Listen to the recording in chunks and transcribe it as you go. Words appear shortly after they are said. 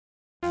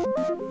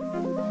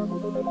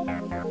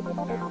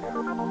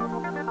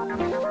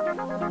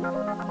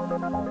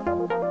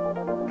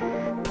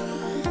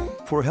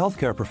For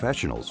healthcare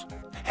professionals,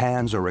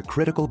 hands are a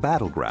critical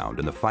battleground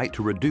in the fight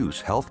to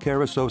reduce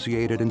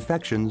healthcare-associated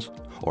infections,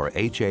 or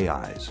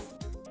HAIs.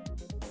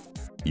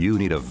 You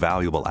need a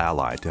valuable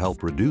ally to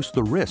help reduce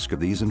the risk of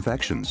these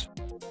infections.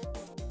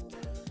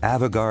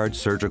 Avagard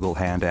Surgical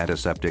Hand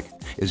Antiseptic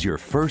is your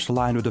first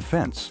line of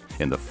defense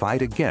in the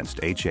fight against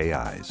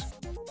HAIs.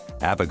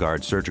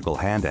 Avagard Surgical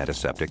Hand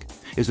Antiseptic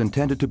is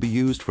intended to be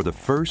used for the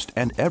first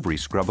and every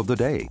scrub of the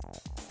day.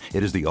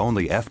 It is the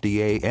only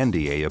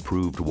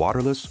FDA/NDA-approved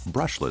waterless,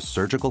 brushless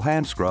surgical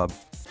hand scrub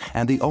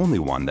and the only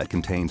one that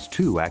contains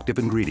 2 active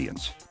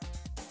ingredients: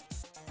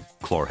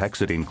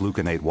 chlorhexidine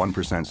gluconate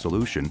 1%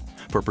 solution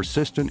for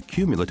persistent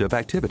cumulative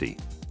activity.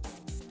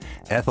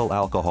 Ethyl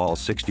alcohol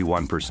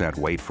 61%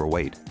 weight for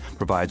weight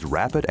provides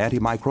rapid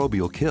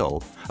antimicrobial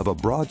kill of a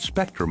broad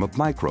spectrum of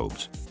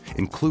microbes,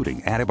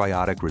 including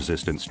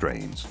antibiotic-resistant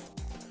strains.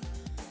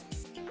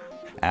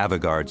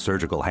 Avagard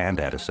Surgical Hand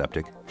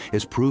Antiseptic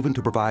is proven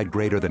to provide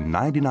greater than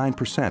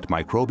 99%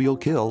 microbial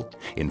kill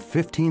in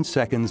 15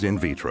 seconds in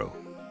vitro.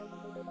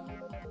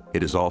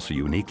 It is also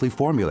uniquely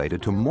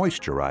formulated to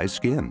moisturize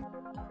skin.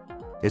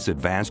 Its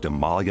advanced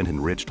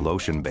emollient-enriched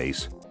lotion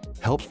base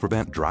helps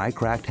prevent dry,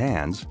 cracked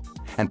hands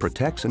and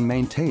protects and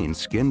maintains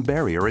skin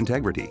barrier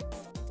integrity.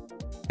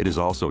 It is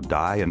also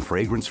dye and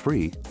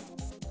fragrance-free,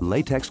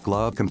 latex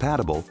glove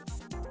compatible,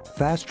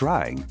 fast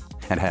drying,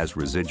 and has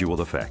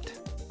residual effect.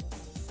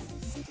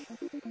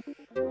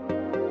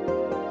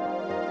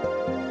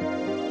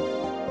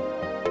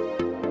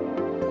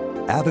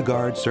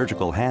 Avagard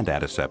Surgical Hand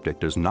Antiseptic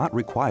does not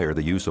require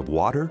the use of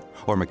water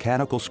or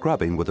mechanical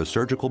scrubbing with a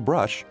surgical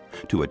brush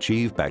to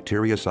achieve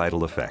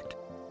bactericidal effect.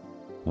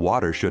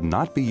 Water should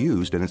not be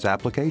used in its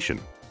application.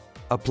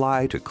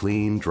 Apply to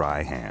clean,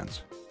 dry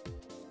hands.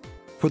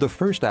 For the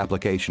first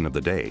application of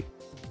the day,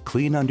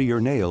 clean under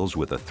your nails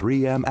with a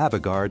 3M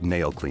Avagard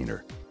nail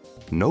cleaner.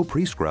 No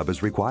pre-scrub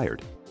is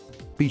required.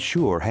 Be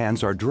sure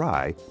hands are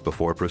dry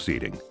before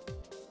proceeding.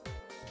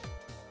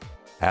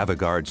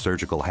 Avagard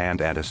Surgical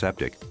Hand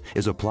Antiseptic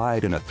is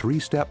applied in a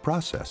 3-step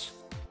process.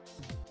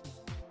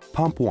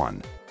 Pump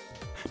 1.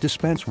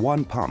 Dispense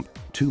 1 pump,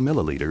 2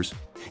 milliliters,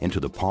 into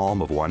the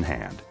palm of one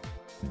hand.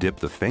 Dip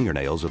the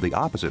fingernails of the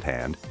opposite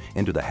hand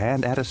into the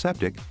hand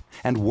antiseptic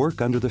and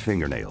work under the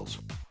fingernails.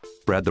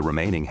 Spread the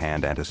remaining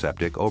hand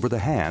antiseptic over the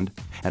hand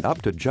and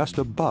up to just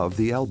above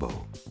the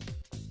elbow.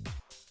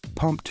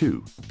 Pump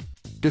 2.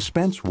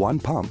 Dispense 1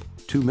 pump,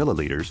 2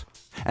 milliliters,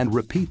 and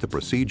repeat the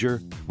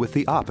procedure with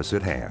the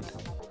opposite hand.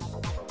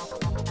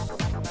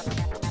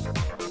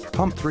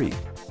 Pump 3.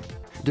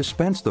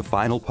 Dispense the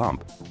final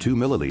pump, 2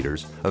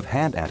 milliliters, of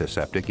hand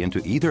antiseptic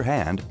into either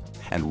hand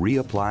and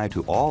reapply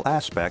to all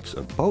aspects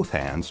of both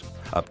hands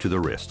up to the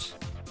wrists.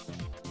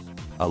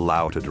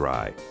 Allow to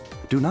dry.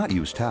 Do not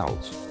use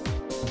towels.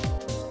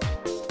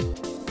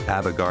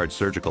 Avagard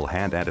Surgical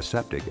Hand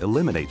Antiseptic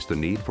eliminates the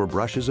need for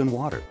brushes and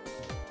water.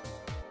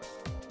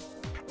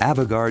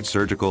 Avagard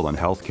Surgical and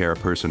Healthcare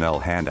Personnel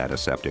Hand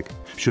Antiseptic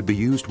should be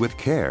used with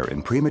care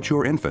in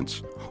premature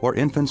infants or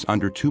infants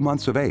under 2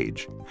 months of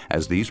age,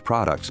 as these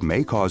products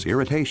may cause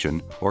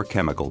irritation or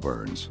chemical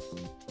burns.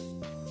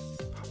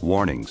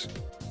 Warnings: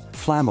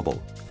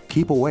 flammable.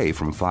 Keep away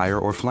from fire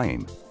or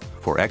flame.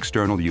 For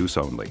external use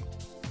only.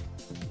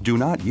 Do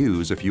not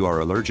use if you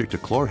are allergic to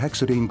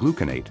chlorhexidine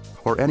gluconate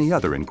or any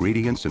other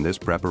ingredients in this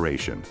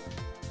preparation.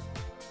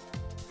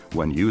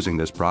 When using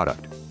this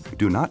product,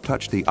 do not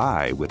touch the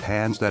eye with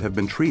hands that have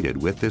been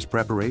treated with this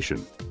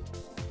preparation.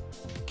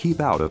 Keep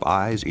out of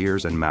eyes,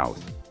 ears, and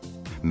mouth.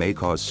 May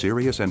cause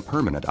serious and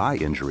permanent eye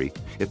injury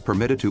if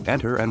permitted to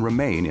enter and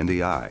remain in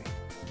the eye.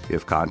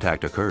 If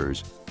contact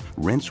occurs,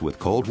 rinse with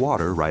cold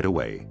water right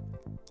away.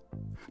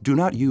 Do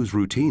not use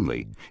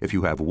routinely if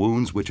you have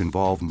wounds which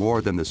involve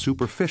more than the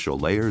superficial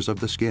layers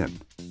of the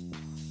skin.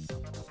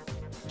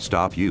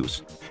 Stop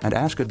use and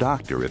ask a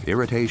doctor if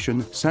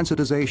irritation,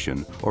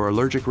 sensitization, or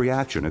allergic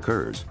reaction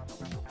occurs.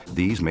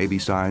 These may be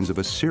signs of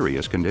a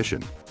serious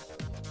condition.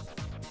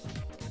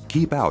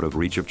 Keep out of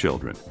reach of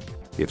children.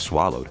 If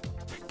swallowed,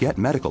 get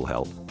medical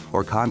help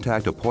or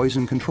contact a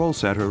poison control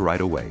center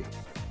right away.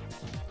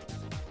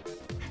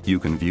 You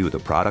can view the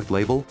product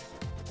label,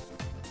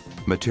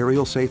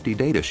 material safety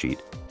data sheet,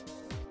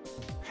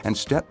 and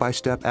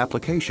step-by-step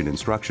application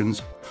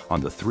instructions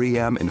on the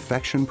 3M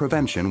Infection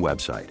Prevention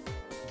website.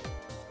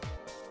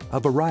 A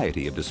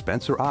variety of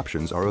dispenser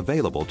options are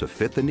available to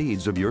fit the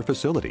needs of your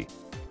facility,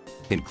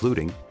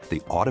 including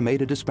the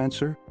automated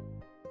dispenser,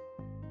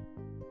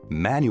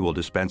 manual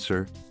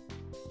dispenser,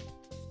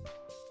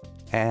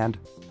 and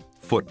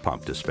foot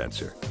pump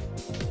dispenser.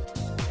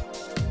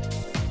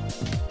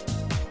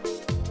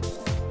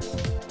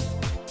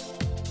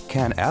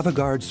 Can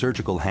Avagard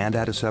Surgical Hand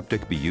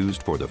Antiseptic be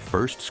used for the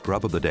first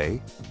scrub of the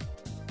day?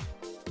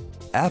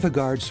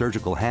 Avagard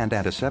Surgical Hand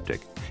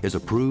Antiseptic is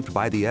approved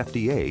by the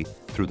FDA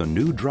through the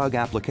New Drug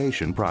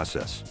Application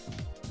process.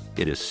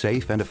 It is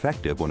safe and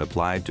effective when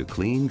applied to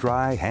clean,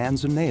 dry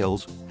hands and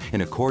nails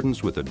in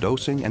accordance with the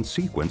dosing and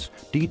sequence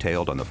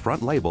detailed on the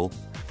front label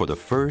for the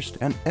first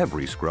and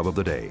every scrub of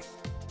the day.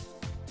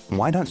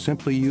 Why not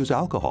simply use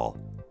alcohol?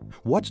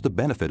 What's the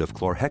benefit of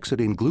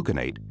chlorhexidine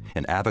gluconate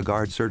in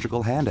Avagard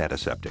Surgical Hand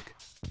Antiseptic?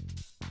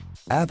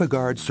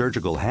 Avagard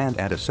Surgical Hand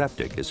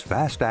Antiseptic is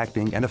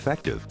fast-acting and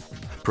effective,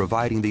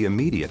 providing the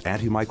immediate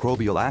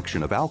antimicrobial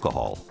action of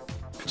alcohol,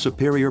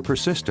 superior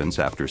persistence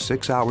after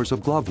 6 hours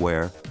of glove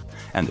wear,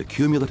 and the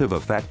cumulative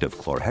effect of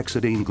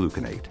chlorhexidine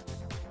gluconate.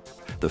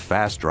 The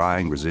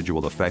fast-drying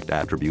residual effect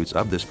attributes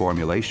of this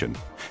formulation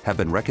have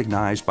been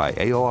recognized by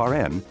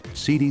AORN,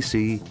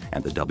 CDC,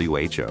 and the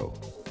WHO.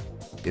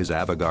 Is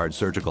Avagard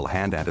Surgical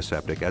Hand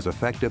Antiseptic as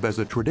effective as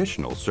a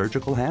traditional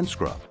surgical hand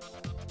scrub?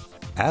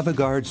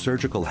 Avagard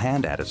Surgical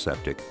Hand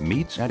Antiseptic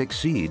meets and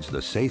exceeds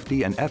the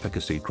safety and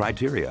efficacy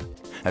criteria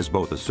as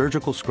both a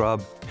surgical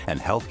scrub and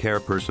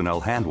healthcare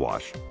personnel hand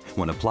wash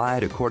when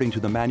applied according to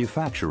the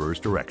manufacturer's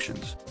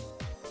directions.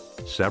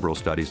 Several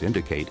studies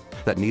indicate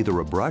that neither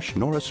a brush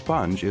nor a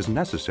sponge is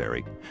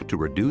necessary to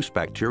reduce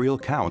bacterial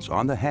counts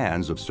on the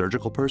hands of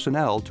surgical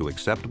personnel to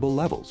acceptable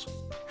levels,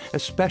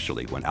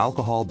 especially when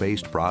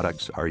alcohol-based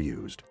products are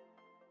used.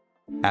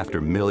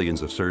 After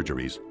millions of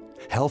surgeries,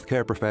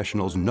 healthcare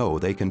professionals know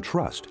they can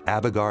trust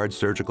Avagard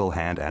Surgical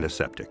Hand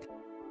Antiseptic.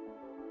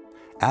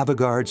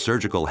 Avagard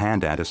Surgical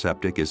Hand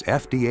Antiseptic is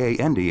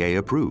FDA/NDA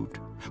approved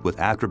with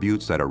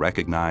attributes that are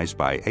recognized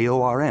by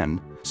AORN,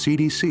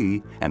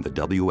 CDC, and the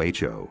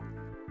WHO.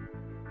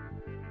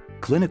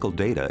 Clinical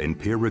data in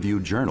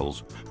peer-reviewed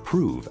journals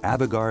prove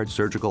Avagard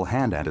Surgical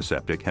Hand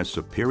Antiseptic has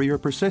superior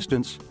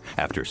persistence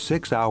after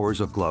 6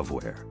 hours of glove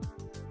wear.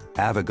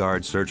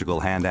 Avagard Surgical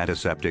Hand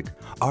Antiseptic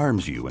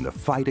arms you in the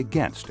fight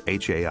against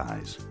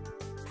HAIs.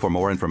 For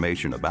more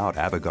information about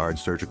Avagard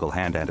Surgical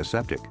Hand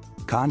Antiseptic,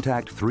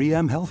 contact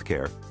 3M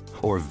Healthcare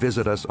or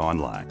visit us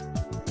online.